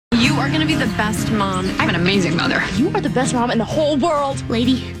You are going to be the best mom. I'm an amazing mother. You are the best mom in the whole world.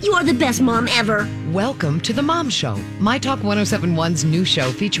 Lady, you are the best mom ever. Welcome to The Mom Show, My Talk 1071's new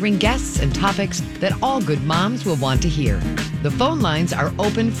show featuring guests and topics that all good moms will want to hear. The phone lines are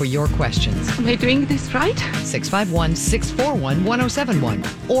open for your questions. Am I doing this right?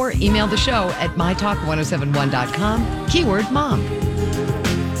 651-641-1071 or email the show at mytalk1071.com, keyword mom.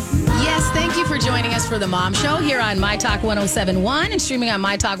 Yes, thank you for joining us for The Mom Show here on My Talk 1071 and streaming on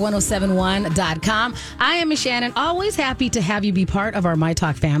mytalk1071.com. I am Miss Shannan, always happy to have you be part of our My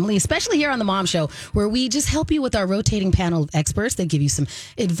Talk family, especially here on The Mom Show, where we just help you with our rotating panel of experts that give you some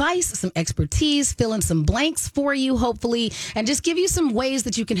advice, some expertise, fill in some blanks for you, hopefully, and just give you some ways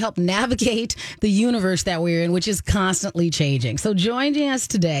that you can help navigate the universe that we're in, which is constantly changing. So joining us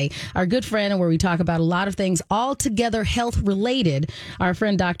today, our good friend, where we talk about a lot of things altogether health-related, our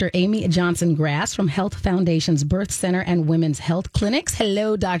friend Dr. Amy Johnson-Grass from Health Foundation's Birth Center and Women's Health Clinics.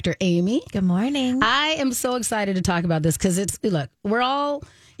 Hello, Dr. Amy. Good morning. I am so excited to talk about this because look, we're all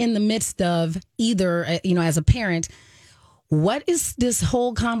in the midst of either, as a parent, what is this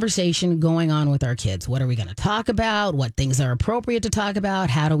whole conversation going on with our kids? What are we going to talk about? What things are appropriate to talk about?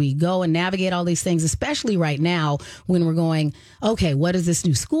 How do we go and navigate all these things, especially right now when we're going, okay, what does this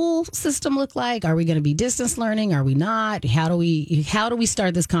new school system look like? Are we going to be distance learning? Are we not? How do we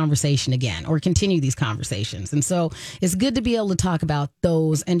start this conversation again or continue these conversations? And so it's good to be able to talk about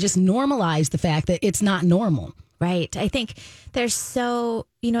those and just normalize the fact that it's not normal. Right. I think there's so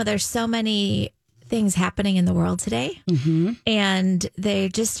many things happening in the world today, and they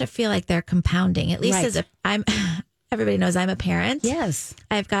just feel like they're compounding. At least everybody knows I'm a parent. Yes,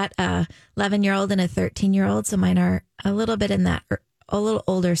 I've got a 11-year-old and a 13-year-old, so mine are a little bit in that a little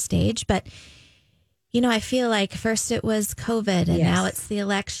older stage. But I feel like first it was COVID, and now it's the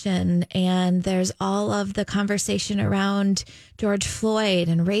election, and there's all of the conversation around George Floyd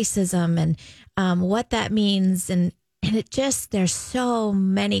and racism and what that means, and it just, there's so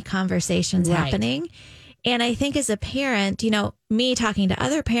many conversations happening. And I think as a parent, me talking to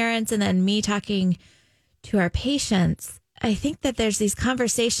other parents and then me talking to our patients, I think that there's these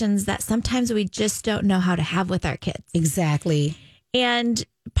conversations that sometimes we just don't know how to have with our kids. Exactly. And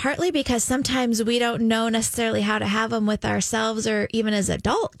partly because sometimes we don't know necessarily how to have them with ourselves or even as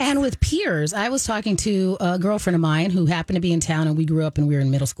adults. And with peers. I was talking to a girlfriend of mine who happened to be in town, and we grew up and we were in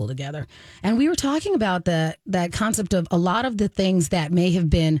middle school together. And we were talking about that concept of a lot of the things that may have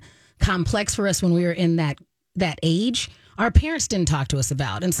been complex for us when we were in that age. Our parents didn't talk to us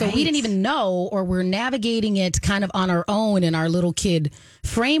about. And so we didn't even know, or we're navigating it kind of on our own in our little kid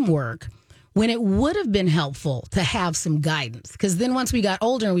framework, when it would have been helpful to have some guidance. Because then once we got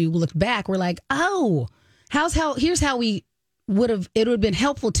older and we looked back, we're like, oh, here's how it would have been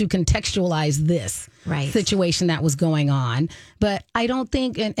helpful to contextualize this situation that was going on. But I don't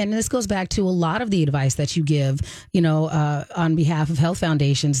think, and this goes back to a lot of the advice that you give, on behalf of health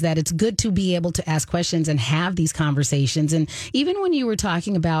foundations, that it's good to be able to ask questions and have these conversations. And even when you were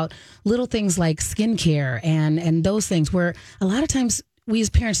talking about little things like skincare and those things, where a lot of times we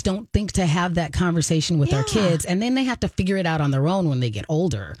as parents don't think to have that conversation with our kids, and then they have to figure it out on their own when they get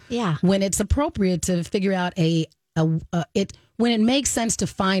older. Yeah. When it's appropriate to figure out when it makes sense to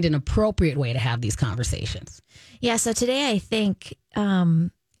find an appropriate way to have these conversations. Yeah. So today I think today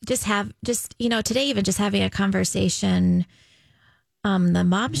even just having a conversation the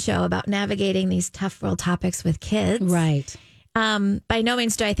Mom Show about navigating these tough world topics with kids. Right. By no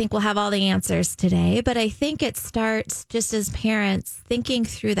means do I think we'll have all the answers today, but I think it starts just as parents thinking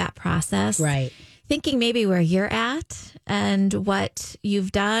through that process. Right. Thinking maybe where you're at and what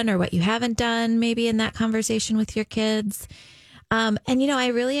you've done or what you haven't done maybe in that conversation with your kids. And I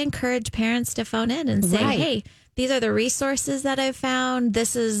really encourage parents to phone in and say, hey, these are the resources that I've found.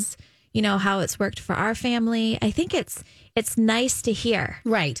 This is, how it's worked for our family. I think it's nice to hear.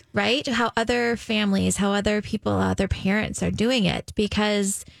 Right. How other families, how other people, other parents are doing it,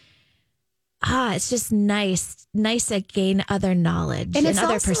 because it's just nice to gain other knowledge and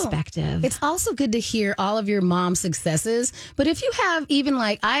other perspective. It's also good to hear all of your mom successes. But if you have even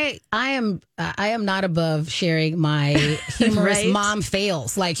I am not above sharing my humorous mom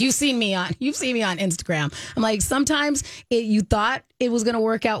fails. Like you've seen me on Instagram. I'm like, sometimes you thought it was going to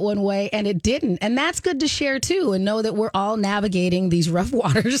work out one way and it didn't. And that's good to share too, and know that we're all navigating these rough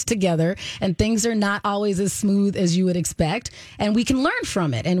waters together, and things are not always as smooth as you would expect. And we can learn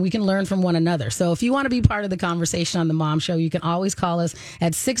from it, and we can learn from one another. So if you want to be part of the conversation, conversation on the Mom Show, you can always call us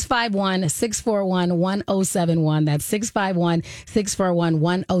at 651-641-1071. That's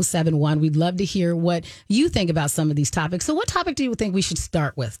 651-641-1071. We'd love to hear what you think about some of these topics. So what topic do you think we should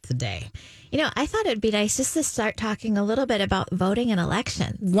start with today? I thought it'd be nice just to start talking a little bit about voting and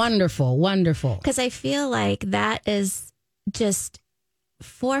elections. Wonderful, wonderful. Because I feel like that is just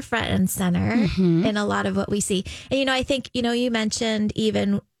forefront and center in a lot of what we see. And, I think, you mentioned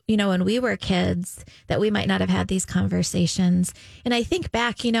even, when we were kids that we might not have had these conversations. And I think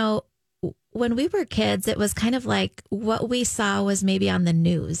back, when we were kids, it was kind of like what we saw was maybe on the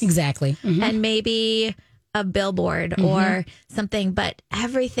news. Exactly. And maybe a billboard or something, but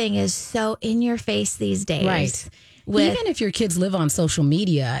everything is so in your face these days. Right. Even if your kids live on social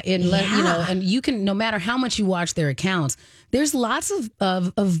media, and you can, no matter how much you watch their accounts, there's lots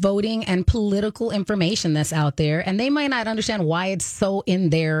of voting and political information that's out there, and they might not understand why it's so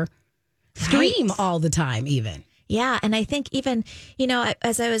in their stream all the time, even. Yeah, and I think even,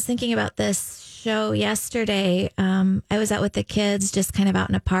 as I was thinking about this show yesterday, I was out with the kids, just kind of out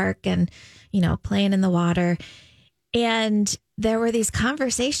in a park and, playing in the water. And there were these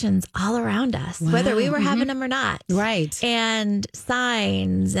conversations all around us, whether we were having them or not. Right. And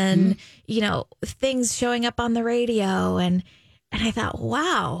signs and, things showing up on the radio. And I thought,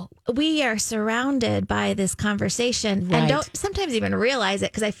 wow, we are surrounded by this conversation and don't sometimes even realize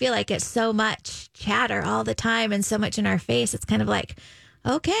it because I feel like it's so much chatter all the time and so much in our face. It's kind of like,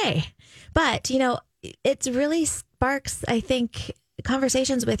 okay. But, it really sparks, I think,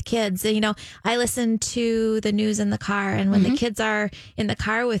 conversations with kids. I listen to the news in the car, and when the kids are in the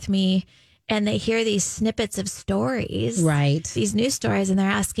car with me and they hear these snippets of stories, these news stories, and they're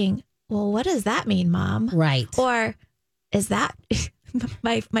asking, well, what does that mean, Mom? Right. Or is that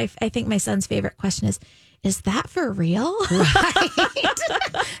I think my son's favorite question is that for real? Right.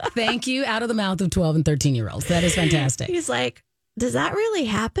 Thank you. Out of the mouth of 12 and 13-year-olds. That is fantastic. He's like, does that really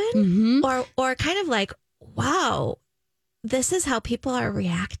happen? Or kind of like, wow, this is how people are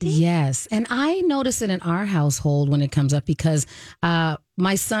reacting? Yes. And I notice it in our household when it comes up because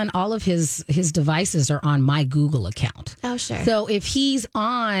my son, all of his devices are on my Google account. Oh, sure. So if he's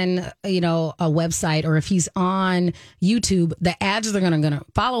on, a website or if he's on YouTube, the ads that are going to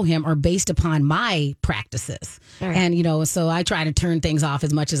follow him are based upon my practices. Sure. And, so I try to turn things off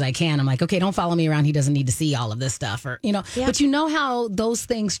as much as I can. I'm like, okay, don't follow me around. He doesn't need to see all of this stuff but you know how those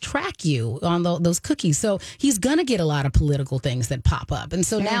things track you on those cookies. So he's going to get a lot of political things that pop up. And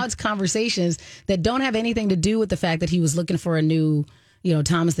so now it's conversations that don't have anything to do with the fact that he was looking for a new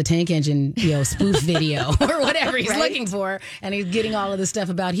Thomas the Tank Engine, spoof video or whatever he's looking for. And he's getting all of this stuff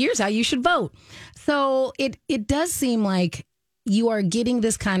about here's how you should vote. So it does seem like you are getting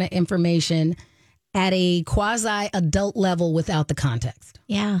this kind of information at a quasi adult level without the context.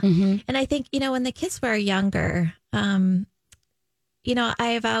 Yeah. And I think, when the kids were younger, I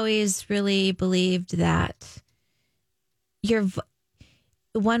have always really believed that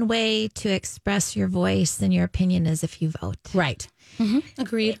one way to express your voice and your opinion is if you vote. Right.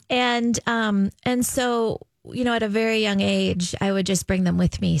 Agreed. And so, at a very young age, I would just bring them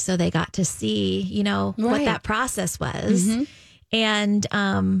with me so they got to see, what that process was. And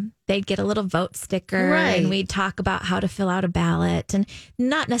they'd get a little vote sticker and we'd talk about how to fill out a ballot, and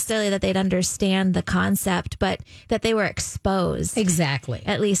not necessarily that they'd understand the concept, but that they were exposed. Exactly.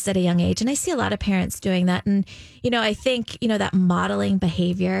 At least at a young age. And I see a lot of parents doing that. And, I think, that modeling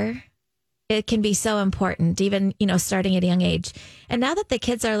behavior, it can be so important, even, starting at a young age. And now that the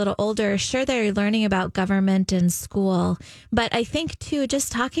kids are a little older, sure, they're learning about government and school. But I think, too,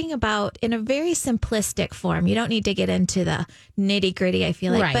 just talking about in a very simplistic form, you don't need to get into the nitty gritty, I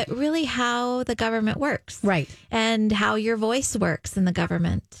feel like, but really how the government works. Right. And how your voice works in the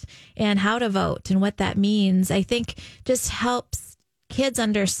government and how to vote and what that means, I think just helps kids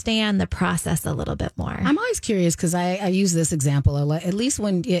understand the process a little bit more. I'm always curious because I use this example, at least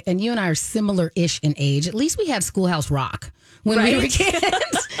when, and you and I are similar-ish in age, at least we had Schoolhouse Rock when we were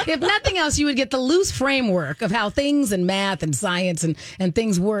kids. If nothing else, you would get the loose framework of how things and math and science and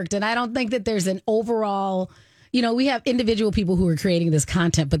things worked. And I don't think that there's an overall, we have individual people who are creating this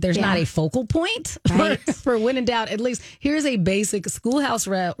content, but there's not a focal point for when in doubt. At least here's a basic Schoolhouse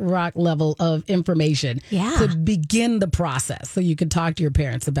Rock level of information to begin the process so you can talk to your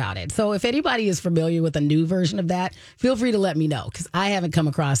parents about it. So if anybody is familiar with a new version of that, feel free to let me know because I haven't come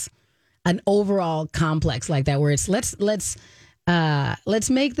across an overall complex like that where it's let's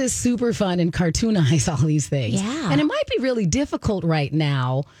make this super fun and cartoonize all these things. Yeah. And it might be really difficult right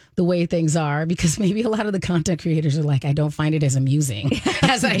now, the way things are, because maybe a lot of the content creators are like, I don't find it as amusing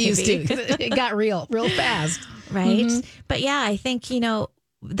as I used to. It got real fast. Right. But yeah, I think,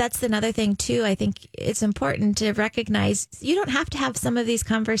 that's another thing too. I think it's important to recognize you don't have to have some of these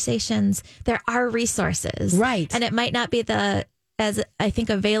conversations. There are resources. Right. And it might not be as I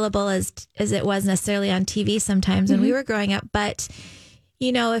think available as it was necessarily on TV sometimes when we were growing up. But,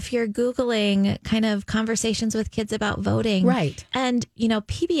 if you're Googling kind of conversations with kids about voting. Right. And,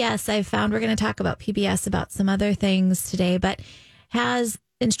 PBS, I've found, we're going to talk about PBS about some other things today, but has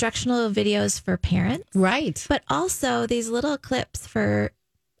instructional videos for parents. Right. But also these little clips for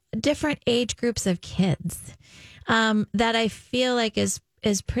different age groups of kids that I feel like is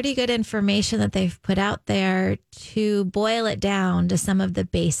pretty good information that they've put out there to boil it down to some of the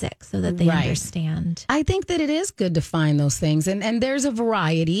basics so that they understand. I think that it is good to find those things. And there's a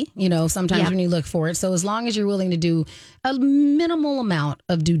variety, sometimes when you look for it. So as long as you're willing to do a minimal amount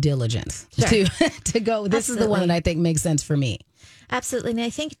of due diligence to go, this is the one that I think makes sense for me. Absolutely. And I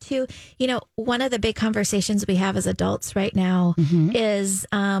think, too, one of the big conversations we have as adults right now is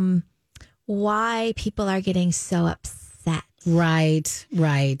why people are getting so upset. Right.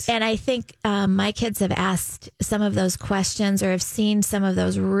 And I think my kids have asked some of those questions or have seen some of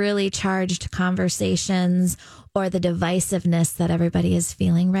those really charged conversations or the divisiveness that everybody is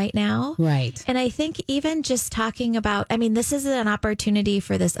feeling right now. Right. And I think even just talking about, this is an opportunity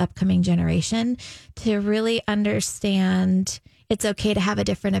for this upcoming generation to really understand it's okay to have a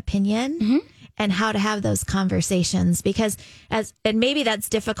different opinion. And how to have those conversations, because and maybe that's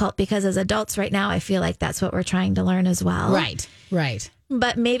difficult because as adults right now, I feel like that's what we're trying to learn as well. Right.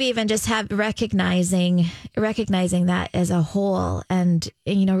 But maybe even just recognizing that as a whole and,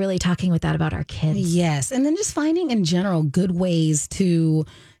 really talking with that about our kids. Yes. And then just finding in general good ways to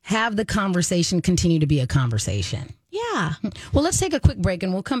have the conversation continue to be a conversation. Yeah. Well, let's take a quick break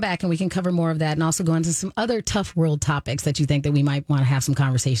and we'll come back and we can cover more of that and also go into some other tough world topics that you think that we might want to have some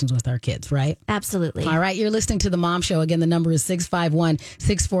conversations with our kids, right? Absolutely. All right. You're listening to The Mom Show. Again, the number is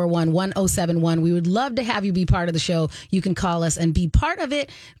 651-641-1071. We would love to have you be part of the show. You can call us and be part of it,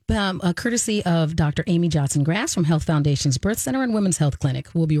 courtesy of Dr. Amy Johnson-Grass from Health Foundation's Birth Center and Women's Health Clinic.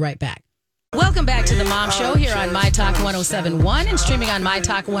 We'll be right back. Welcome back to The Mom Show here on My Talk 1071 and streaming on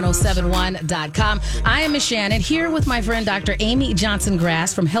mytalk1071.com. I am Miss Shannan here with my friend Dr. Amy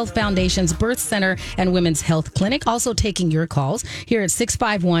Johnson-Grass from Health Foundation's Birth Center and Women's Health Clinic. Also taking your calls here at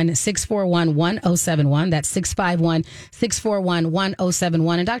 651-641-1071. That's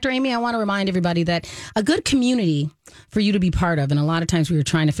 651-641-1071. And Dr. Amy, I want to remind everybody that a good community for you to be part of, and a lot of times we were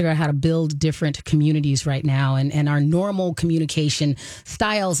trying to figure out how to build different communities right now, and our normal communication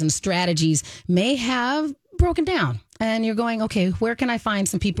styles and strategies may have broken down. And you're going, okay, where can I find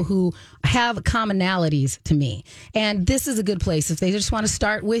some people who have commonalities to me? And this is a good place if they just want to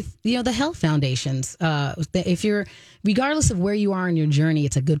start with, the health foundations. If you're, regardless of where you are in your journey,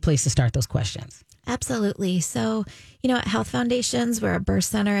 it's a good place to start those questions. Absolutely. So, at Health Foundations, we're a birth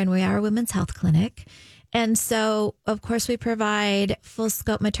center and we are a women's health clinic. And so, of course, we provide full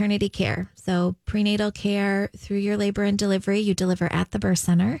scope maternity care. So prenatal care through your labor and delivery, you deliver at the birth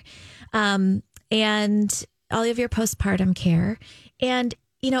center, and all of your postpartum care. And,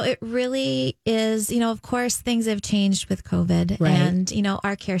 it really is, of course, things have changed with COVID and,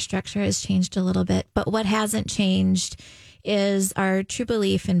 our care structure has changed a little bit. But what hasn't changed is our true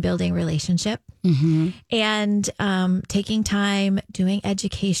belief in building relationship and taking time, doing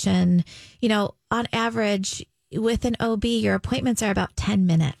education. On average, with an OB, your appointments are about 10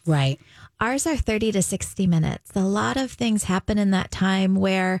 minutes. Right. Ours are 30 to 60 minutes. A lot of things happen in that time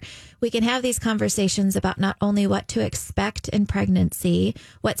where we can have these conversations about not only what to expect in pregnancy,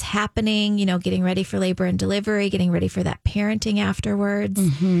 what's happening, getting ready for labor and delivery, getting ready for that parenting afterwards,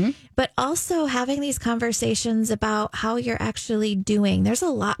 but also having these conversations about how you're actually doing. There's a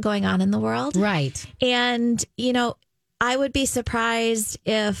lot going on in the world. Right. And, I would be surprised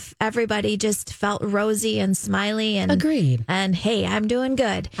if everybody just felt rosy and smiley and agreed. And hey, I'm doing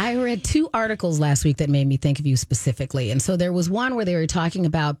good. I read 2 articles last week that made me think of you specifically. And so there was one where they were talking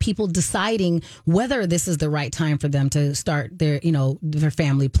about people deciding whether this is the right time for them to start their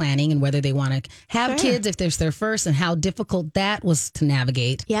family planning and whether they want to have kids if there's their first and how difficult that was to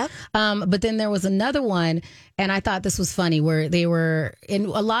navigate. Yep. But then there was another one, and I thought this was funny, where they were, and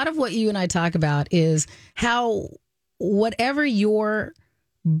a lot of what you and I talk about is how whatever your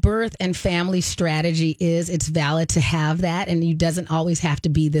birth and family strategy is, it's valid to have that. And you doesn't always have to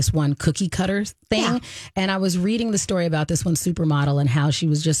be this one cookie cutter thing. Yeah. And I was reading the story about this one supermodel and how she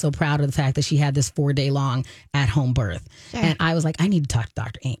was just so proud of the fact that she had this 4-day long at home birth. Sure. And I was like, I need to talk to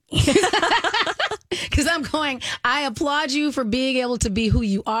Dr. Amy. Because I'm going, I applaud you for being able to be who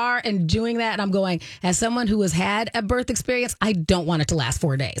you are and doing that. And I'm going, as someone who has had a birth experience, I don't want it to last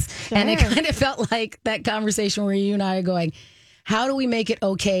 4 days. Sure. And it kind of felt like that conversation where you and I are going, how do we make it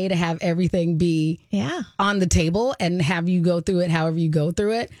okay to have everything be on the table and have you go through it however you go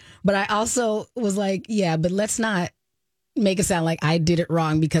through it? But I also was like, yeah, but let's not make it sound like I did it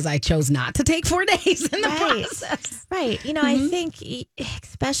wrong because I chose not to take 4 days in the process. Right. You know, I think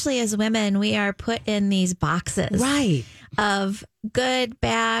especially as women, we are put in these boxes of good,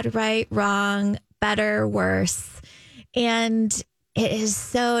 bad, right, wrong, better, worse. And it is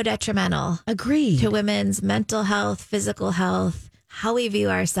so detrimental. Agreed. To women's mental health, physical health, how we view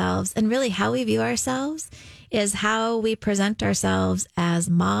ourselves. And really how we view ourselves is how we present ourselves as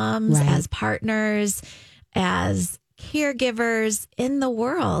moms, as partners, as caregivers in the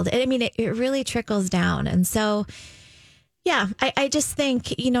world. I mean, it really trickles down. And so, yeah, I just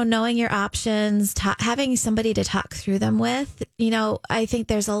think, you know, knowing your options, having somebody to talk through them with, you know, I think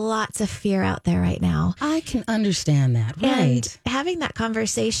there's lots of fear out there right now. I can understand that. Right. And having that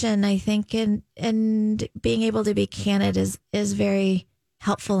conversation, I think, and being able to be candid is very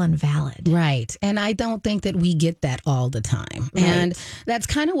helpful and valid. Right. And I don't think that we get that all the time. Right. And that's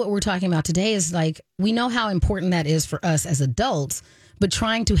kind of what we're talking about today is like, we know how important that is for us as adults, but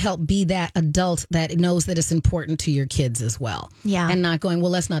trying to help be that adult that knows that it's important to your kids as well. Yeah. And not going,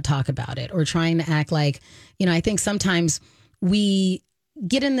 well, let's not talk about it, or trying to act like, you know, I think sometimes we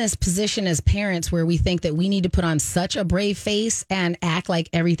get in this position as parents where we think that we need to put on such a brave face and act like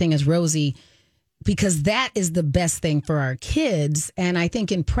everything is rosy because that is the best thing for our kids. And I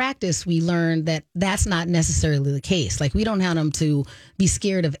think in practice, we learn that that's not necessarily the case. Like, we don't want them to be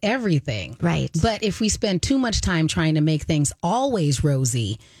scared of everything. Right. But if we spend too much time trying to make things always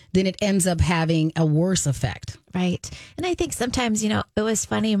rosy, then it ends up having a worse effect. Right. And I think sometimes, you know, it was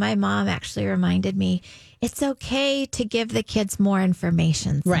funny. My mom actually reminded me it's okay to give the kids more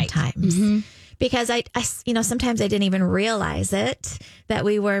information sometimes. Right. Because I, you know, sometimes I didn't even realize it, that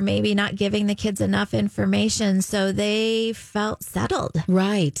we were maybe not giving the kids enough information so they felt settled.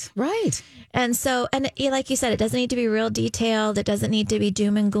 Right, right. And so, and like you said, it doesn't need to be real detailed. It doesn't need to be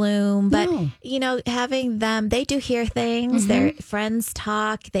doom and gloom. But, you know, having them, they do hear things. Their friends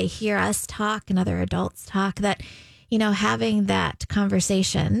talk. They hear us talk and other adults talk. That, you know, having that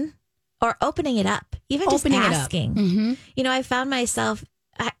conversation or opening it up, even just asking. You know, I found myself,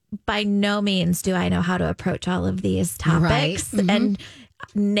 by no means do I know how to approach all of these topics and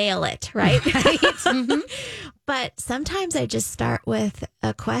nail it, right? But sometimes I just start with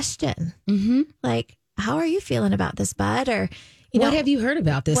a question, like, how are you feeling about this, bud? Or, you know, what have you heard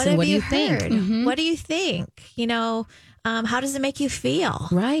about this? And what do you think? What do you think? You know, how does it make you feel?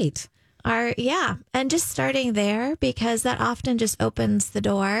 Right. And just starting there, because that often just opens the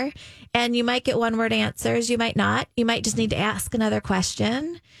door. And you might get one word answers. You might not. You might just need to ask another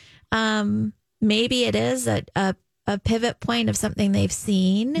question. Maybe it is a pivot point of something they've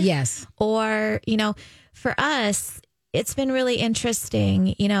seen. Yes. Or, you know, for us, it's been really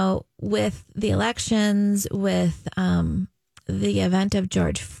interesting, you know, with the elections, with the event of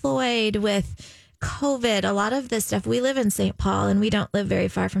George Floyd, with COVID, a lot of this stuff. We live in St. Paul, and we don't live very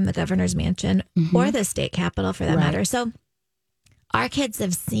far from the governor's mansion or the state capitol, for that matter. So our kids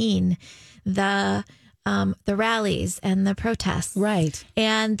have seen the rallies and the protests, right,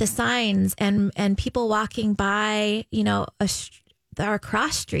 and the signs and people walking by, you know, our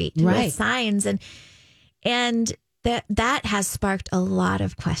cross street with signs, and that has sparked a lot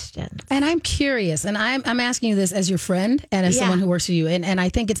of questions. And I'm curious, and I'm asking you this as your friend and as someone who works with you, and I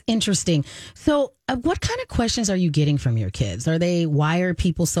think it's interesting. So what kind of questions are you getting from your kids? Are they, why are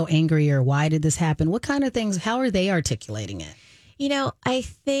people so angry, or why did this happen? What kind of things, how are they articulating it? You know, I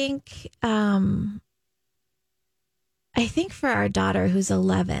think for our daughter, who's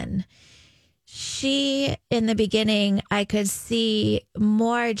 11, she, in the beginning, I could see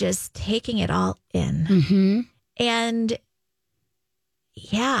more just taking it all in. And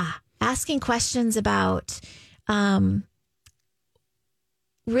asking questions about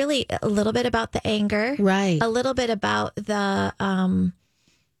really a little bit about the anger, right? A little bit about the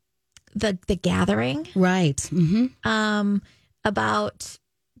gathering, right? About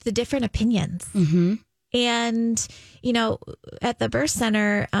the different opinions, and you know, at the birth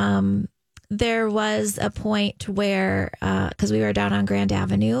center, there was a point where because we were down on Grand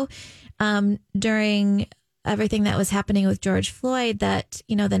Avenue during everything that was happening with George Floyd, that,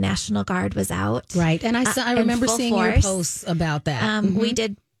 you know, the National Guard was out. Right. And I remember seeing your posts about that.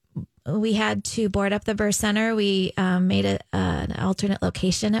 We had to board up the birth center. We made an alternate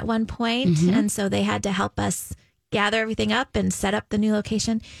location at one point. And so they had to help us gather everything up and set up the new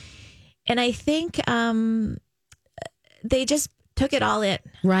location. And I think they just took it all in.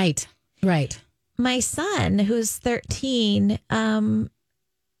 Right. Right. My son, who's 13,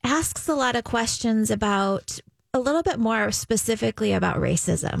 asks a lot of questions about a little bit more specifically about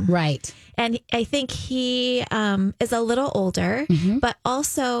racism. Right. And I think he is a little older, but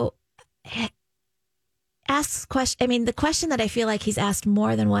also asks questions. I mean, the question that I feel like he's asked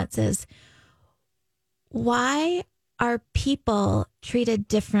more than once is, why are people treated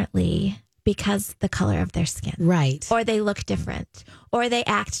differently because the color of their skin? Right. Or they look different, or they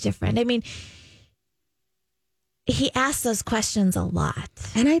act different. I mean, he asks those questions a lot.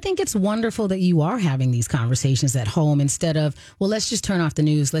 And I think it's wonderful that you are having these conversations at home instead of, well, let's just turn off the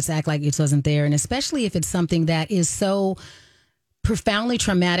news. Let's act like it wasn't there. And especially if it's something that is so profoundly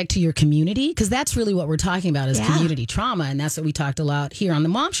traumatic to your community, because that's really what we're talking about is community trauma. And that's what we talked a lot here on the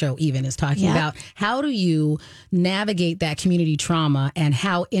Mom Show, even is talking about how do you navigate that community trauma and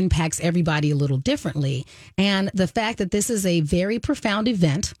how it impacts everybody a little differently. And the fact that this is a very profound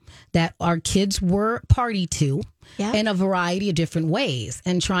event that our kids were party to in a variety of different ways,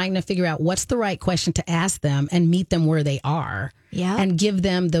 and trying to figure out what's the right question to ask them and meet them where they are and give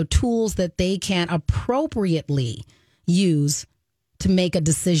them the tools that they can appropriately use to make a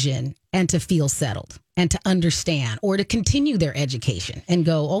decision and to feel settled and to understand or to continue their education and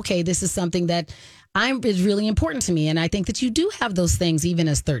go, okay, this is something that is really important to me. And I think that you do have those things even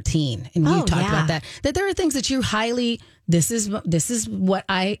as 13. And we've talked about that there are things that you this is what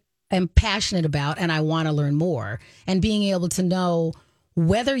I am passionate about and I want to learn more. And being able to know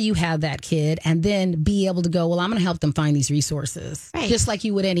whether you have that kid and then be able to go, well, I'm going to help them find these resources, just like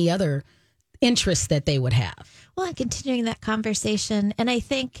you would any other interest that they would have. Well, and continuing that conversation. And I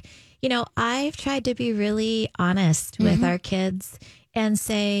think, I've tried to be really honest with our kids and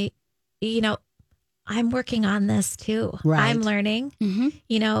say, I'm working on this too. Right. I'm learning.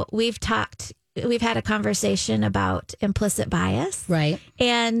 We've had a conversation about implicit bias. Right.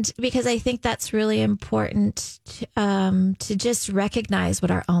 And because I think that's really important to just recognize what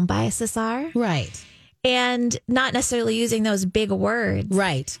our own biases are. Right. And not necessarily using those big words.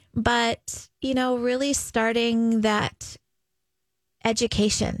 Right. But, really starting that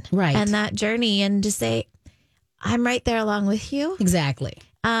education. Right. And that journey and to say, I'm right there along with you. Exactly.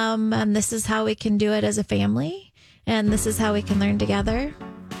 And this is how we can do it as a family. And this is how we can learn together.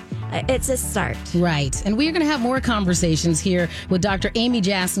 It's a start. Right. And we're going to have more conversations here with Dr. Amy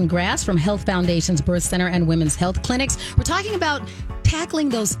Jansen Grass from Health Foundation's Birth Center and Women's Health Clinics. We're talking about tackling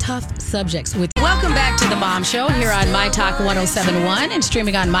those tough subjects with. Welcome back to the Mom Show here on My Talk 1071 and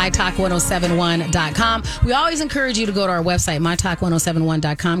streaming on mytalk1071.com. We always encourage you to go to our website,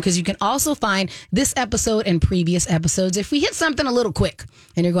 mytalk1071.com, because you can also find this episode and previous episodes. If we hit something a little quick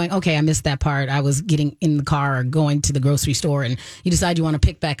and you're going, okay, I missed that part. I was getting in the car or going to the grocery store and you decide you want to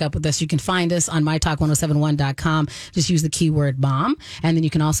pick back up with us, you can find us on mytalk1071.com. Just use the keyword mom. And then you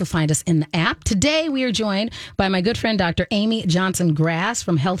can also find us in the app. Today, we are joined by my good friend, Dr. Amy Jansen Grass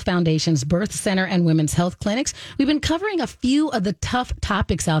from Health Foundation's Birth Center and Women's Health Clinics. We've been covering a few of the tough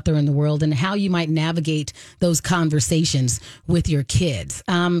topics out there in the world and how you might navigate those conversations with your kids.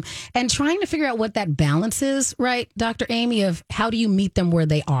 And trying to figure out what that balance is, right, Dr. Amy, of how do you meet them where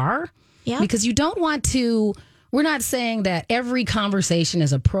they are? Yeah. Because you don't want to. We're not saying that every conversation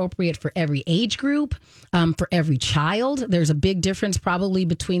is appropriate for every age group, for every child. There's a big difference probably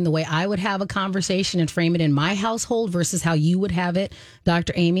between the way I would have a conversation and frame it in my household versus how you would have it,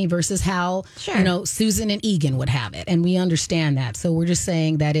 Dr. Amy, versus how, Susan and Egan would have it. And we understand that. So we're just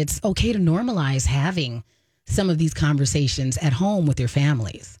saying that it's okay to normalize having some of these conversations at home with your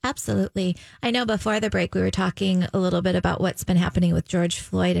families. Absolutely. I know before the break, we were talking a little bit about what's been happening with George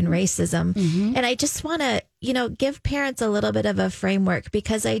Floyd and racism. Mm-hmm. And I just want to, give parents a little bit of a framework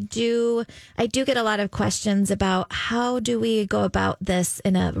because I do get a lot of questions about how do we go about this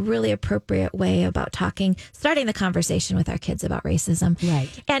in a really appropriate way about starting the conversation with our kids about racism. Right.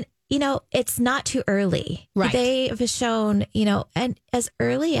 And it's not too early. Right. They have shown, and as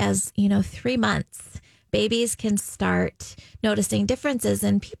early as, 3 months, babies can start noticing differences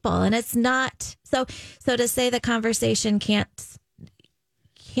in people. And it's not so to say the conversation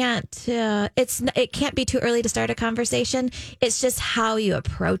it can't be too early to start a conversation. It's just how you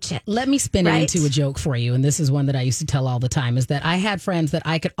approach it. Let me spin it into a joke for you. And this is one that I used to tell all the time, is that I had friends that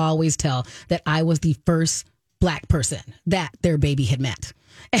I could always tell that I was the first Black person that their baby had met.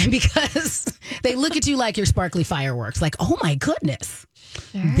 And because they look at you like you're sparkly fireworks, like, oh my goodness,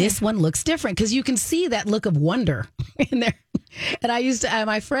 this one looks different, because you can see that look of wonder in there. And I used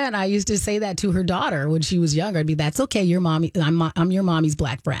to say that to her daughter when she was younger. I'd be, that's okay. Your mommy, I'm your mommy's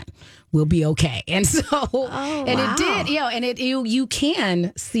Black friend. We'll be okay. And so, it did, and you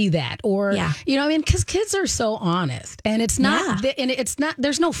can see that, or, because kids are so honest, and it's not,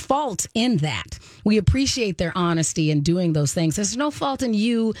 there's no fault in that. We appreciate their honesty in doing those things. There's no fault in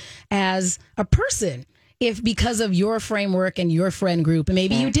you as a person if because of your framework and your friend group, and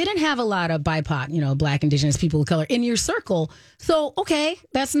maybe you didn't have a lot of BIPOC, Black, Indigenous people of color in your circle. So, okay,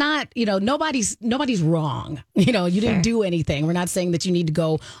 that's not, nobody's wrong. You didn't do anything. We're not saying that you need to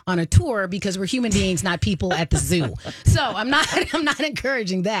go on a tour because we're human beings, not people at the zoo. So I'm not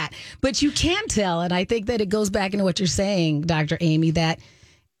encouraging that. But you can tell, and I think that it goes back into what you're saying, Dr. Amy, that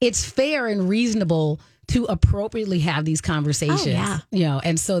it's fair and reasonable to appropriately have these conversations,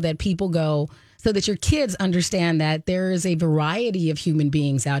 and so that so that your kids understand that there is a variety of human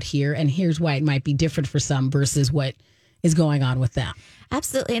beings out here, and here's why it might be different for some versus what is going on with them.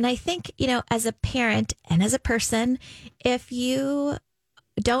 Absolutely. And I think, as a parent and as a person, if you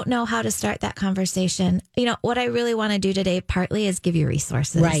don't know how to start that conversation, what I really want to do today partly is give you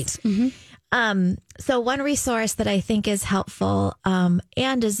resources. Right. Mm-hmm. So one resource that I think is helpful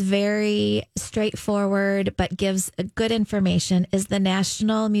and is very straightforward but gives good information is the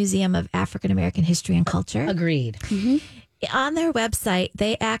National Museum of African American History and Culture. Agreed. Mm-hmm. On their website,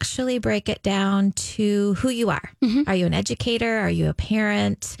 they actually break it down to who you are. Mm-hmm. Are you an educator? Are you a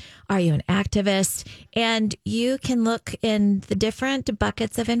parent? Are you an activist? And you can look in the different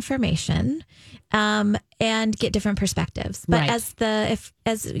buckets of information and get different perspectives. But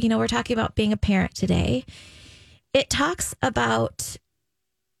as we're talking about being a parent today, it talks about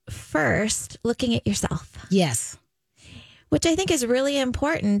first looking at yourself. Yes. Which I think is really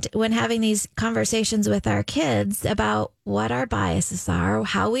important when having these conversations with our kids about what our biases are,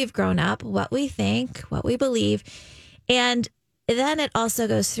 how we've grown up, what we think, what we believe. And then it also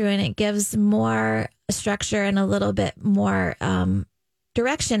goes through and it gives more structure and a little bit more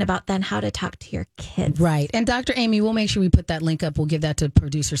direction about then how to talk to your kids. Right. And Dr. Amy, we'll make sure we put that link up. We'll give that to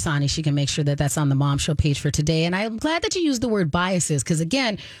producer Sani. She can make sure that that's on the Mom Show page for today. And I'm glad that you used the word biases because,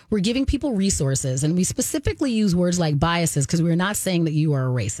 again, we're giving people resources. And we specifically use words like biases because we're not saying that you are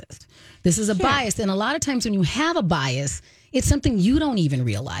a racist. This is a bias. And a lot of times when you have a bias, it's something you don't even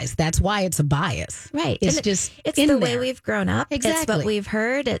realize. That's why it's a bias. Right. It's the way we've grown up. Exactly. It's what we've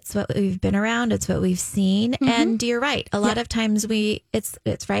heard. It's what we've been around. It's what we've seen. Mm-hmm. And you're right. A lot of times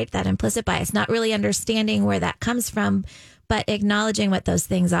it's right, that implicit bias, not really understanding where that comes from, but acknowledging what those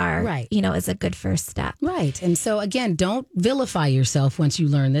things are, is a good first step. Right. And so, again, don't vilify yourself once you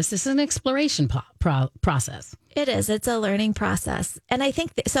learn this. This is an exploration process. It is. It's a learning process. And I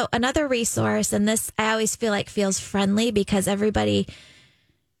think, so another resource, and this I always feel like feels friendly because everybody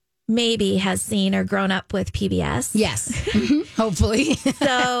maybe has seen or grown up with PBS. Yes. Hopefully.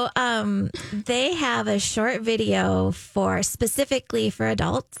 So they have a short video specifically for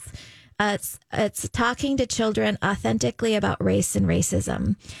adults. It's talking to children authentically about race and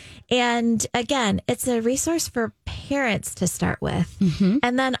racism. And again, it's a resource for parents to start with. Mm-hmm.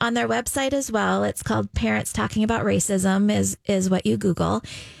 And then on their website as well, it's called Parents Talking About Racism is what you Google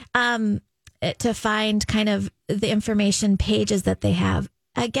to find kind of the information pages that they have.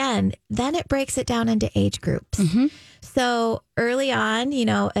 Again, then it breaks it down into age groups. Mm-hmm. So early on,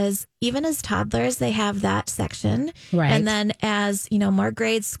 as toddlers, they have that section. Right. And then as, more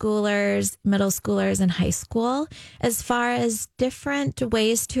grade schoolers, middle schoolers, and high school, as far as different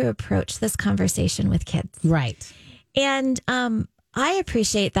ways to approach this conversation with kids. Right. And I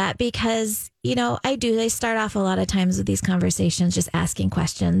appreciate that because, they start off a lot of times with these conversations, just asking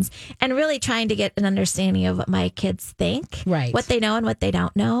questions and really trying to get an understanding of what my kids think, right, what they know and what they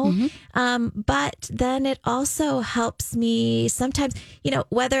don't know. Mm-hmm. But then it also helps me sometimes,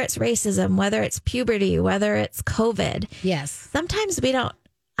 whether it's racism, whether it's puberty, whether it's COVID. Yes. Sometimes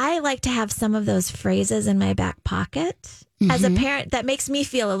I like to have some of those phrases in my back pocket. Mm-hmm. As a parent, that makes me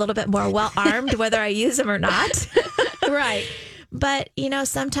feel a little bit more well-armed, whether I use them or not. Right. But,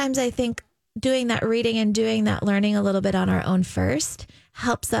 sometimes I think doing that reading and doing that learning a little bit on our own first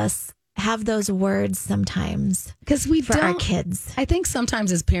helps us have those words sometimes because our kids. I think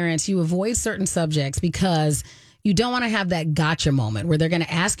sometimes as parents, you avoid certain subjects because you don't want to have that gotcha moment where they're going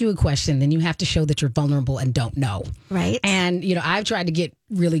to ask you a question, then you have to show that you're vulnerable and don't know. Right. And, I've tried to get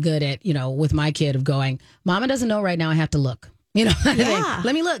really good at, with my kid of going, Mama doesn't know right now. I have to look.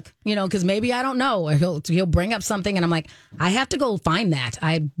 Let me look, because maybe I don't know. Or he'll bring up something and I'm like, I have to go find that.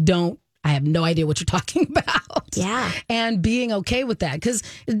 I have no idea what you're talking about. Yeah. And being okay with that. Because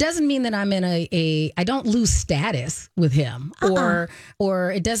it doesn't mean that I'm in I don't lose status with him.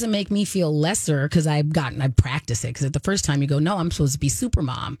 Or it doesn't make me feel lesser because I practice it. Because at the first time you go, no, I'm supposed to be super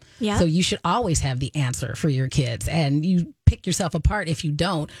mom. Yeah. So you should always have the answer for your kids. And you pick yourself apart if you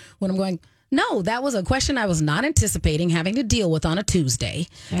don't. When I'm going, no, that was a question I was not anticipating having to deal with on a Tuesday.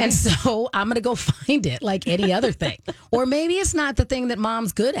 Right. And so I'm going to go find it like any other thing. Or maybe it's not the thing that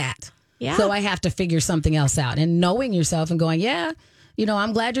mom's good at. Yeah. So I have to figure something else out. And knowing yourself and going, yeah,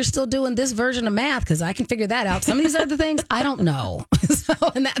 I'm glad you're still doing this version of math because I can figure that out. Some of these other things, I don't know.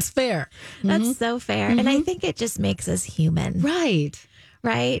 And that's fair. That's so fair. And I think it just makes us human. Right.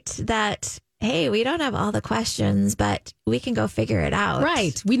 That, hey, we don't have all the questions, but we can go figure it out.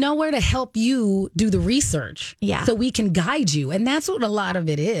 Right. We know where to help you do the research. Yeah. So we can guide you. And that's what a lot of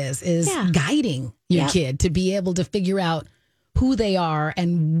it is guiding your kid to be able to figure out who they are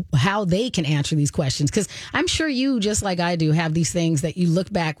and how they can answer these questions. Because I'm sure you, just like I do, have these things that you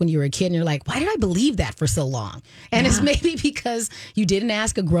look back when you were a kid and you're like, why did I believe that for so long? And it's maybe because you didn't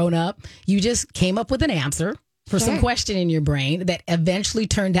ask a grown up. You just came up with an answer for some question in your brain that eventually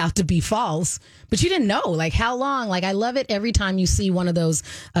turned out to be false, but you didn't know like how long. Like I love it every time you see one of those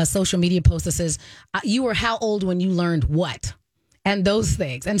social media posts that says you were how old when you learned what. And those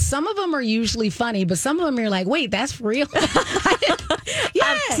things. And some of them are usually funny, but some of them you're like, wait, that's real?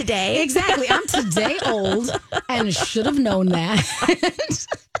 I'm today. Exactly. I'm today old and should have known that.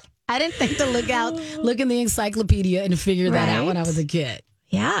 I didn't think to look in the encyclopedia and figure that out when I was a kid.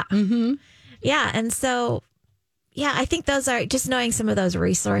 Yeah. Mm-hmm. Yeah. And so, I think those are just knowing some of those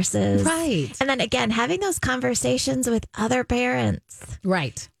resources. Right. And then again, having those conversations with other parents.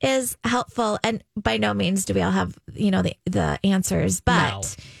 Right. Is helpful. And by no means do we all have, the answers.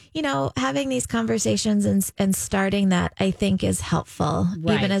 But, having these conversations and starting that, I think is helpful,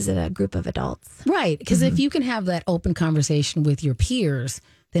 even as a group of adults. Right. Because if you can have that open conversation with your peers,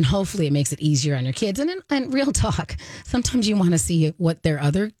 then hopefully it makes it easier on your kids. And real talk, sometimes you want to see what their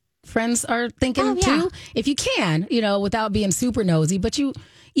other friends are thinking too, if you can, without being super nosy. But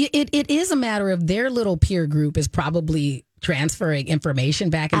it is a matter of their little peer group is probably transferring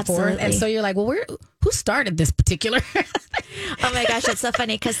information back and forth. And so you're like, well, who started this particular? Oh my gosh, it's so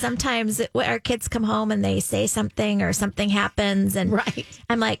funny because sometimes our kids come home and they say something or something happens. And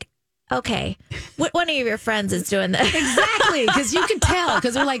I'm like, okay, what one of your friends is doing this? Exactly, because you can tell,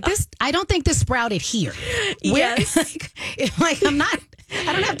 because they're like, this, I don't think this sprouted here. Yes.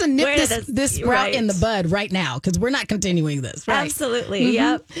 I don't have to nip this sprout in the bud right now because we're not continuing this. Right? Absolutely.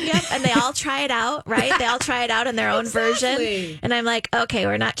 Mm-hmm. Yep. And they all try it out, right? They all try it out in their own version. And I'm like, okay,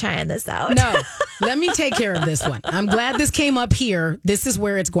 we're not trying this out. No, let me take care of this one. I'm glad this came up here. This is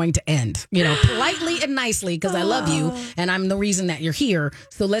where it's going to end, politely and nicely because I love you and I'm the reason that you're here.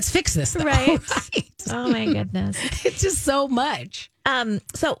 So let's fix this. Right. Oh my goodness. It's just so much.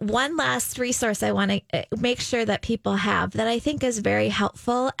 So one last resource I want to make sure that people have that I think is very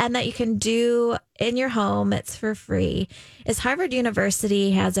helpful and that you can do in your home. It's for free. Is Harvard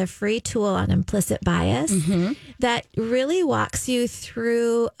University has a free tool on implicit bias that really walks you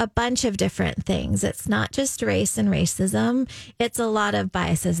through a bunch of different things. It's not just race and racism. It's a lot of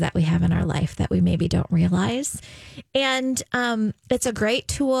biases that we have in our life that we maybe don't realize. And it's a great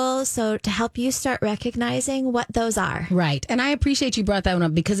tool to help you start recognizing what those are. Right. And I appreciate you brought that one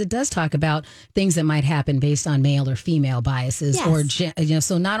up because it does talk about things that might happen based on male or female biases or,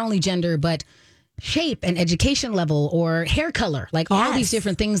 so not only gender, but shape and education level or hair color, like all these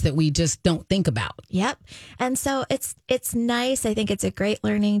different things that we just don't think about. Yep. And so it's nice. I think it's a great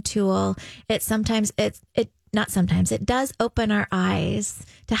learning tool. It does open our eyes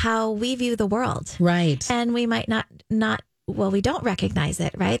to how we view the world. Right. And we might not we don't recognize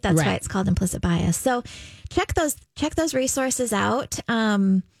it, right? That's why it's called implicit bias. So check those resources out.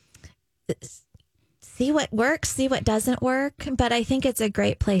 See what works, see what doesn't work. But I think it's a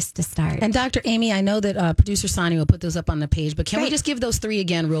great place to start. And Dr. Amy, I know that producer Sonny will put those up on the page, but can we just give those three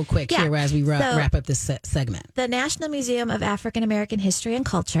again real quick here as we wrap up this segment? The National Museum of African American History and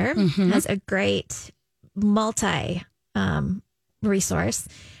Culture has a great multi resource.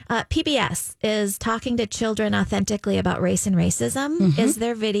 PBS is Talking to Children Authentically About Race and Racism is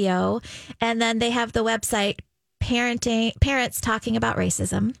their video. And then they have the website Parents Talking About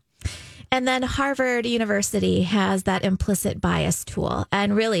Racism. And then Harvard University has that implicit bias tool.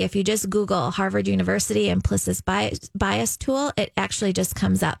 And really, if you just Google Harvard University implicit bias tool, it actually just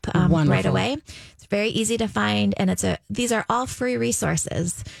comes up right away. It's very easy to find. And these are all free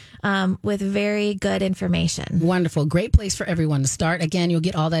resources with very good information. Wonderful. Great place for everyone to start. Again, you'll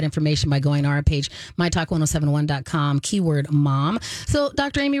get all that information by going to our page, mytalk1071.com, keyword mom. So,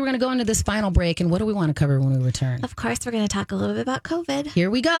 Dr. Amy, we're going to go into this final break. And what do we want to cover when we return? Of course, we're going to talk a little bit about COVID. Here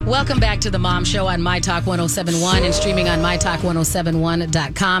we go. Welcome back to the Mom Show on My Talk 1071 and streaming on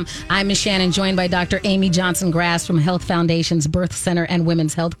mytalk1071.com. I'm Miss Shannan, joined by Dr. Amy Johnson-Grass from Health Foundation's Birth Center and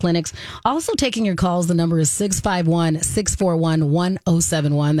Women's Health Clinics. Also taking your calls. The number is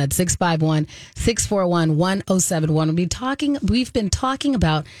 651-641-1071. That's at 651-641-1071. We've been talking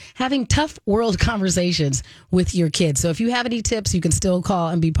about having tough world conversations with your kids. So if you have any tips, you can still call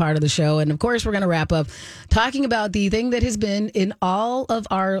and be part of the show. And of course, we're going to wrap up talking about the thing that has been in all of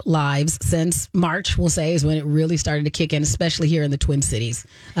our lives since March, we'll say, is when it really started to kick in, especially here in the Twin Cities.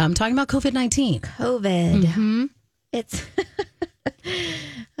 Talking about COVID-19. COVID. Mm-hmm. It's...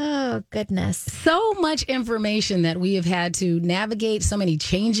 Oh, goodness. So much information that we have had to navigate, so many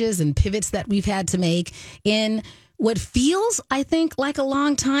changes and pivots that we've had to make in what feels, I think, like a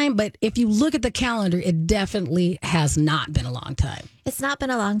long time. But if you look at the calendar, it definitely has not been a long time. It's not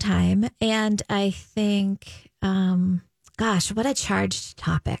been a long time. And I think, gosh, what a charged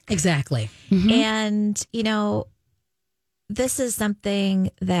topic. Exactly. Mm-hmm. And, this is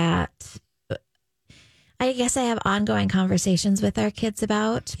something that I guess I have ongoing conversations with our kids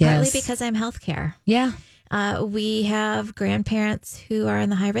about, partly because I'm healthcare. Yeah. We have grandparents who are in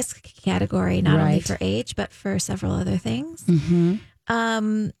the high risk category, not only for age, but for several other things. Mm-hmm.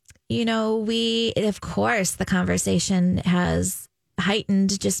 Of course, the conversation has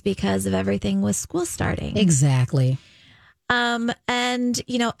heightened just because of everything with school starting. Exactly. And,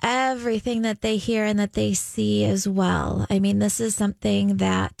 everything that they hear and that they see as well. I mean, this is something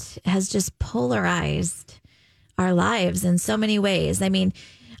that has just polarized our lives in so many ways. I mean,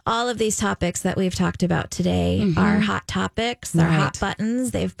 all of these topics that we've talked about today are hot topics, they're hot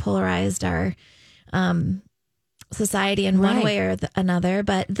buttons. They've polarized our society in one way or another.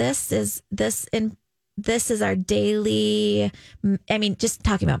 But this is our daily, just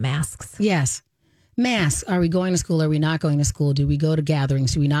talking about masks. Yes. Masks. Are we going to school? Are we not going to school? Do we go to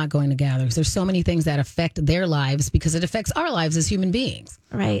gatherings? Do we not going to gatherings? There's so many things that affect their lives because it affects our lives as human beings.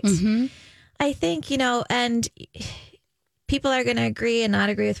 Right. Mm-hmm. I think, and people are going to agree and not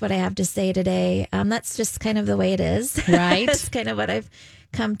agree with what I have to say today. That's just kind of the way it is. Right. That's kind of what I've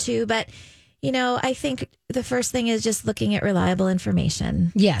come to. But, I think the first thing is just looking at reliable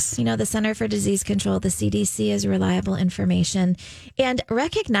information. Yes. The Center for Disease Control, the CDC, is reliable information, and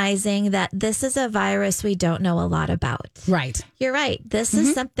recognizing that this is a virus we don't know a lot about. Right. You're right. This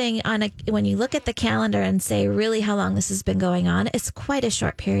is something when you look at the calendar and say really how long this has been going on, it's quite a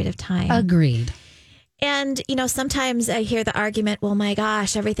short period of time. Agreed. And, sometimes I hear the argument, well, my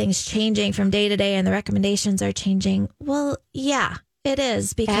gosh, everything's changing from day to day and the recommendations are changing. Well, yeah. It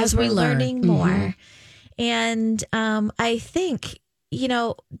is, because we're learning more. Mm-hmm. And I think,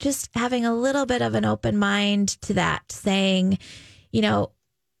 just having a little bit of an open mind to that, saying,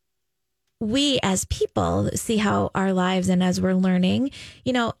 we as people see how our lives and as we're learning,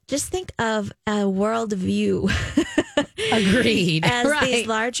 just think of a world view. Agreed. As these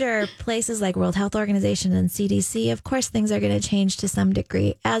larger places like World Health Organization and CDC, of course, things are going to change to some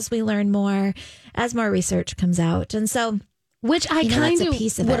degree as we learn more, as more research comes out. And so, which I kind of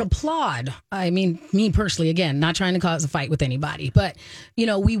would applaud. I mean, me personally, again, not trying to cause a fight with anybody, but,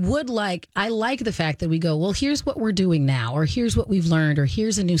 I like the fact that we go, well, here's what we're doing now, or here's what we've learned, or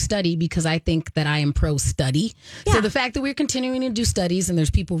here's a new study, because I think that I am pro-study. Yeah. So the fact that we're continuing to do studies and there's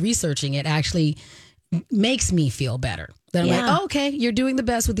people researching it actually makes me feel better. That I'm like, oh, okay, you're doing the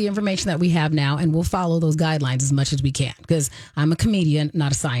best with the information that we have now, and we'll follow those guidelines as much as we can, because I'm a comedian,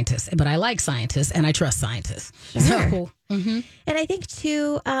 not a scientist, but I like scientists and I trust scientists. Sure. So, and I think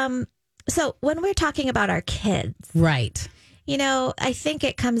too, so when we're talking about our kids, right? I think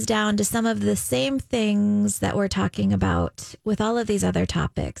it comes down to some of the same things that we're talking about with all of these other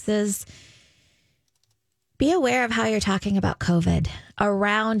topics. Is be aware of how you're talking about COVID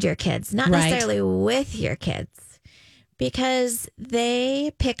around your kids, not necessarily with your kids, because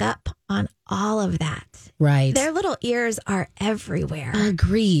they pick up on all of that. Right. Their little ears are everywhere.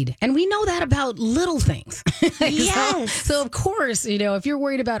 Agreed. And we know that about little things. Yes. So of course, if you're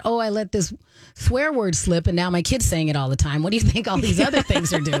worried about, I let this swear word slip and now my kid's saying it all the time, what do you think all these other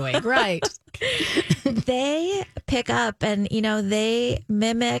things are doing? Right. They pick up and, they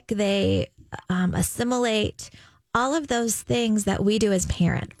mimic, they assimilate all of those things that we do as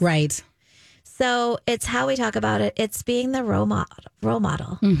parents. Right. So it's how we talk about it. It's being the role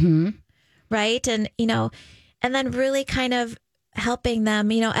model. Mm-hmm. Right. And, and then really kind of helping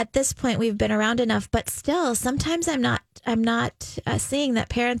them, at this point we've been around enough, but still sometimes I'm not seeing that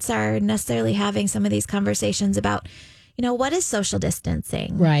parents are necessarily having some of these conversations about, what is social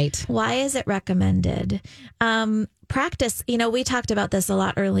distancing? Right. Why is it recommended? Practice, we talked about this a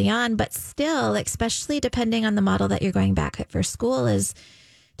lot early on, but still, especially depending on the model that you're going back for school, is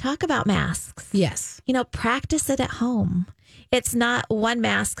talk about masks. Yes. Practice it at home. It's not one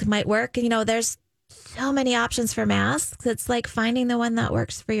mask might work. There's so many options for masks. It's like finding the one that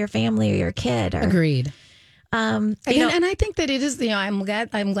works for your family or your kid. Agreed. And I think that it is, I'm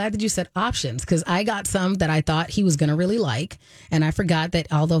glad that you said options, because I got some that I thought he was going to really like. And I forgot that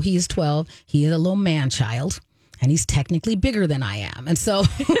although he is 12, he is a little man child and he's technically bigger than I am. And so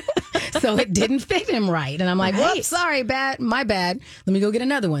so it didn't fit him right. And I'm like, whoops, sorry, my bad. Let me go get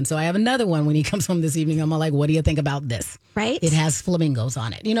another one. So I have another one when he comes home this evening. I'm like, what do you think about this? Right. It has flamingos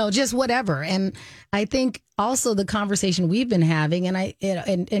on it, just whatever. And I think also the conversation we've been having,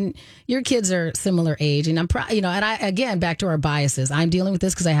 and your kids are similar age, and I'm and I, again, back to our biases. I'm dealing with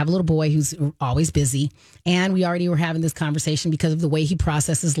this because I have a little boy who's always busy, and we already were having this conversation because of the way he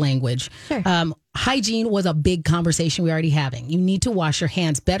processes language. Sure. Hygiene was a big conversation we were already having. You need to wash your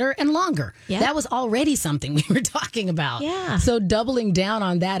hands better and longer. Yeah. That was already something we were talking about. Yeah. So doubling down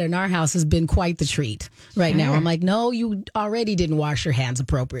on that in our house has been quite the treat right now. I'm like, no, you already didn't wash your hands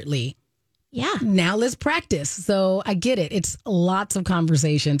appropriately. Yeah. Now let's practice. So I get it. It's lots of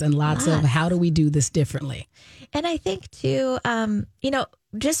conversations and lots of how do we do this differently. And I think too,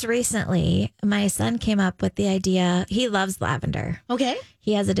 just recently, my son came up with the idea. He loves lavender. Okay.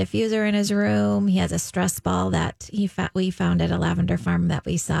 He has a diffuser in his room. He has a stress ball that we found at a lavender farm that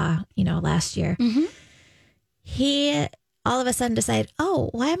we saw, last year. Mm-hmm. He all of a sudden decided,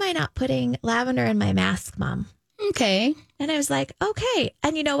 why am I not putting lavender in my mask, Mom? Okay. And I was like, okay.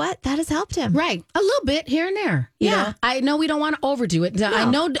 And you know what? That has helped him. Right. A little bit here and there. Yeah. I know we don't want to overdo it.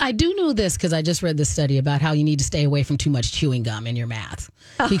 No. I do know this because I just read this study about how you need to stay away from too much chewing gum in your mouth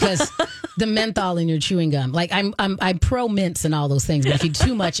because the menthol in your chewing gum, like I'm pro mints and all those things, but if you do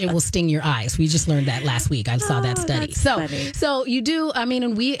too much, it will sting your eyes. We just learned that last week. I saw that study. So you do,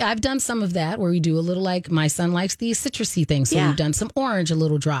 and I've done some of that where we do a little, like my son likes these citrusy things. So we've done some orange, a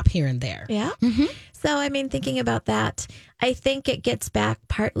little drop here and there. Yeah. Mm-hmm. So, thinking about that, I think it gets back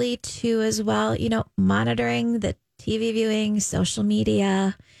partly to as well, monitoring the TV viewing, social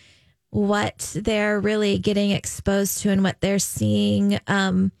media, what they're really getting exposed to and what they're seeing.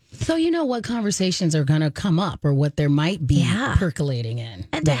 So what conversations are going to come up or what there might be percolating in.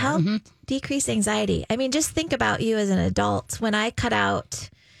 And to help decrease anxiety. Just think about you as an adult. When I cut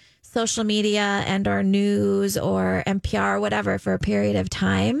out social media and or news or NPR or whatever for a period of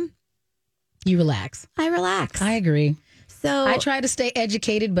time, you relax. I relax. I agree. So I try to stay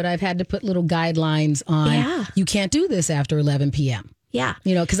educated, but I've had to put little guidelines on. You can't do this after 11 p.m. Yeah.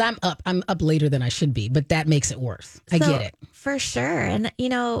 Because I'm up later than I should be, but that makes it worse. I get it. For sure. And,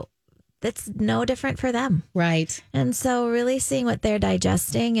 that's no different for them. Right. And so really seeing what they're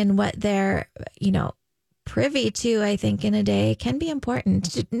digesting and what they're, privy to, I think, in a day can be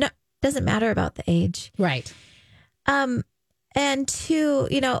important. No, doesn't matter about the age. Right. And two,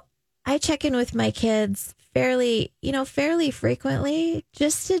 I check in with my kids fairly frequently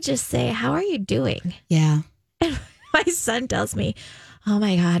just to say, how are you doing? Yeah. And my son tells me, oh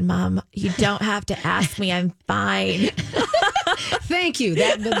my God, Mom, you don't have to ask me. I'm fine. Thank you.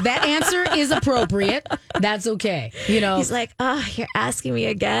 That answer is appropriate. That's okay. He's like, oh, you're asking me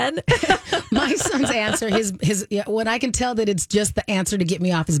again. My son's answer, when I can tell that it's just the answer to get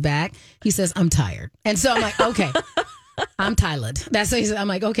me off his back, he says, I'm tired. And so I'm like, okay. I'm tired. That's what he said. I'm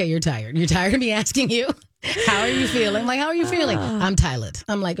like, okay, you're tired. You're tired of me asking you, how are you feeling? I'm like, how are you feeling? I'm tired.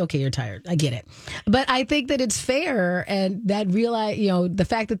 I'm like, okay, you're tired. I get it. But I think that it's fair, and that the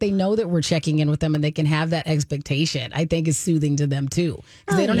fact that they know that we're checking in with them and they can have that expectation, I think is soothing to them too.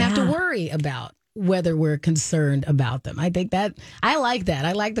 Because they don't have to worry about whether we're concerned about them. I think that I like that.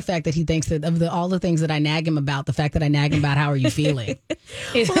 I like the fact that he thinks that of all the things that I nag him about, the fact that I nag him about how are you feeling,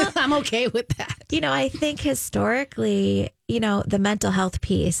 I'm okay with that. I think historically, the mental health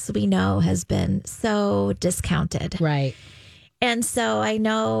piece we know has been so discounted. Right. And so I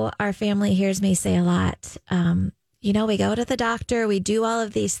know our family hears me say a lot, we go to the doctor, we do all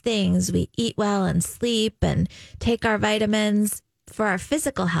of these things, we eat well and sleep and take our vitamins for our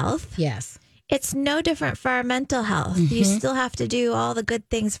physical health. Yes. It's no different for our mental health. Mm-hmm. You still have to do all the good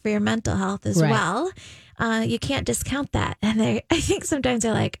things for your mental health as well. You can't discount that. And I think sometimes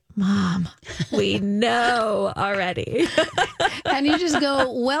they're like, Mom, we know already. And you just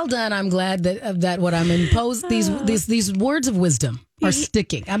go, well done. I'm glad that what I'm imposed, these words of wisdom are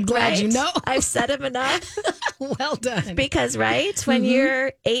sticking. I'm glad you know. I've said them enough. Well done. Because, when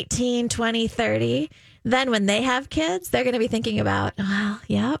you're 18, 20, 30, then when they have kids, they're going to be thinking about, well,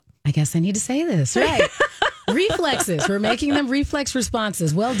 yep. I guess I need to say this. Right. Reflexes. We're making them reflex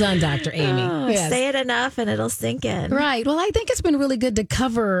responses. Well done, Dr. Amy. Yes. Say it enough and it'll sink in. Right. Well, I think it's been really good to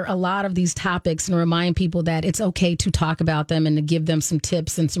cover a lot of these topics and remind people that it's okay to talk about them and to give them some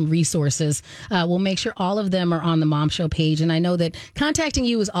tips and some resources. We'll make sure all of them are on the Mom Show page. And I know that contacting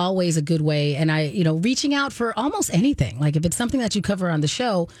you is always a good way. And reaching out for almost anything. Like if it's something that you cover on the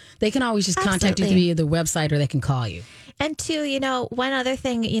show, they can always just contact you via the website or they can call you. And two, one other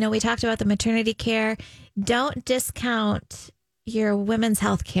thing, we talked about the maternity care. Don't discount your women's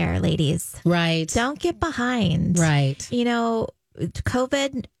health care, ladies. Right. Don't get behind. Right.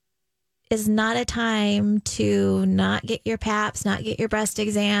 COVID is not a time to not get your PAPs, not get your breast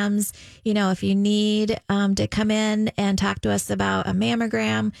exams. If you need to come in and talk to us about a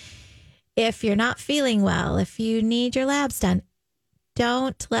mammogram, if you're not feeling well, if you need your labs done,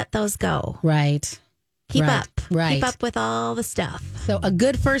 don't let those go. Right. Keep up. Right. Keep up with all the stuff. So a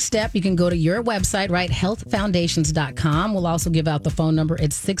good first step, you can go to your website, right? healthfoundations.com. We'll also give out the phone number.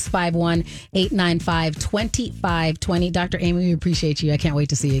 It's 651-895-2520. Dr. Amy, we appreciate you. I can't wait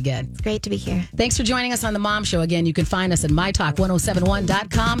to see you again. It's great to be here. Thanks for joining us on The Mom Show. Again, you can find us at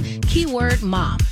mytalk1071.com, keyword mom.